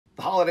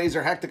Holidays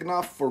are hectic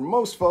enough for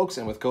most folks,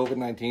 and with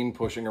COVID-19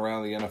 pushing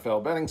around the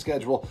NFL betting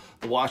schedule,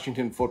 the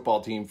Washington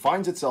football team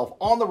finds itself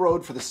on the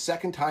road for the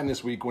second time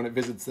this week when it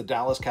visits the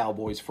Dallas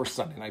Cowboys for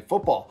Sunday Night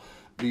Football.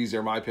 These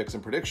are my picks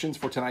and predictions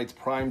for tonight's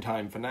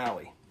primetime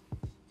finale.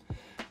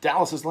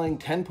 Dallas is laying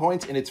 10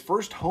 points in its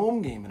first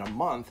home game in a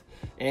month,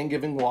 and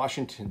given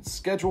Washington's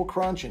schedule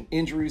crunch and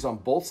injuries on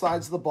both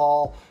sides of the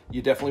ball,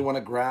 you definitely want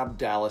to grab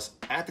Dallas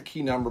at the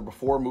key number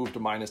before a move to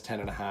minus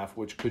 10.5,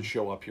 which could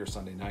show up here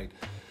Sunday night.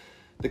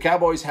 The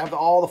Cowboys have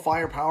all the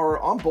firepower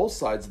on both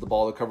sides of the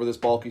ball to cover this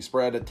bulky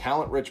spread. A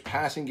talent-rich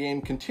passing game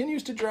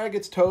continues to drag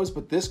its toes,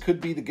 but this could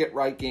be the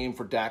get-right game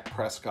for Dak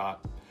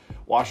Prescott.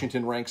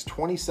 Washington ranks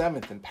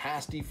 27th in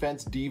pass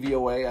defense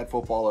DVOA at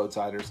Football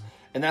Outsiders,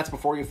 and that's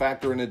before you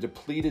factor in a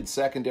depleted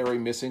secondary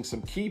missing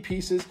some key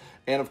pieces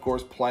and, of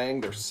course, playing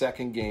their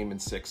second game in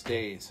 6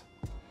 days.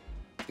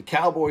 The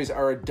Cowboys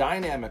are a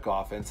dynamic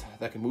offense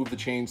that can move the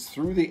chains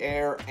through the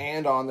air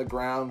and on the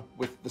ground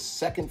with the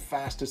second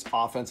fastest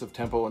offensive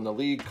tempo in the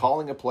league,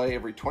 calling a play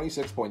every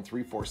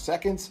 26.34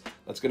 seconds.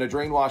 That's going to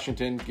drain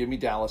Washington. Give me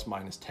Dallas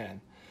minus 10.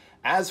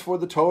 As for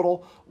the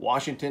total,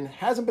 Washington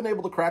hasn't been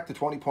able to crack the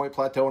 20-point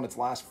plateau in its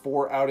last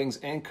 4 outings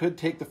and could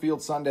take the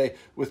field Sunday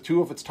with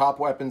 2 of its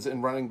top weapons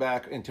in running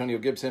back Antonio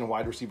Gibson and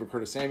wide receiver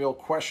Curtis Samuel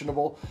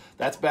questionable.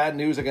 That's bad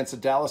news against the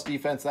Dallas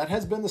defense that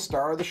has been the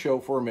star of the show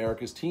for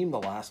America's team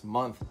the last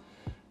month.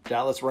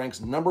 Dallas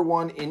ranks number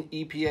 1 in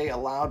EPA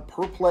allowed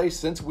per play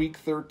since week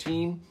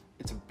 13.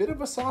 It's a bit of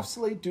a soft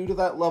slate due to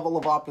that level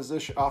of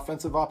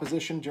offensive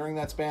opposition during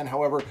that span.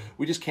 However,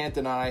 we just can't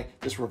deny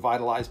this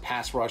revitalized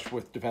pass rush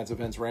with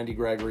defensive ends Randy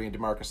Gregory and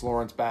DeMarcus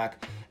Lawrence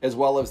back, as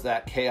well as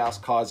that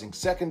chaos-causing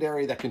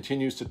secondary that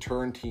continues to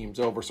turn teams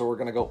over. So we're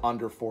going to go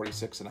under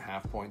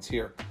 46.5 points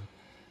here.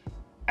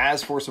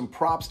 As for some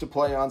props to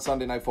play on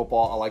Sunday Night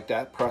Football, I like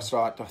Dak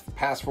Prescott to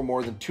pass for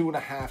more than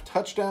 2.5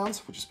 touchdowns,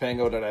 which is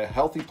paying out at a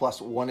healthy plus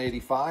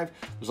 185.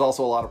 There's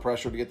also a lot of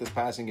pressure to get this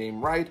passing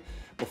game right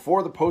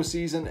before the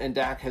postseason, and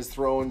Dak has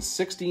thrown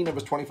 16 of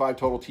his 25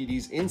 total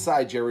TDs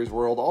inside Jerry's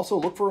World. Also,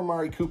 look for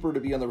Amari Cooper to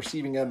be on the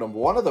receiving end of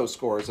one of those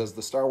scores as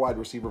the star wide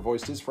receiver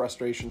voiced his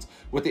frustrations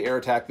with the air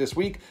attack this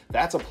week.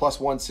 That's a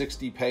plus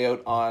 160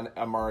 payout on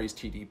Amari's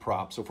TD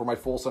prop. So for my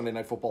full Sunday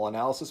Night Football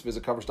analysis,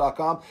 visit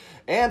covers.com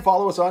and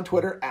follow us on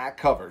Twitter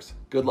 @Covers.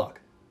 Good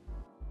luck.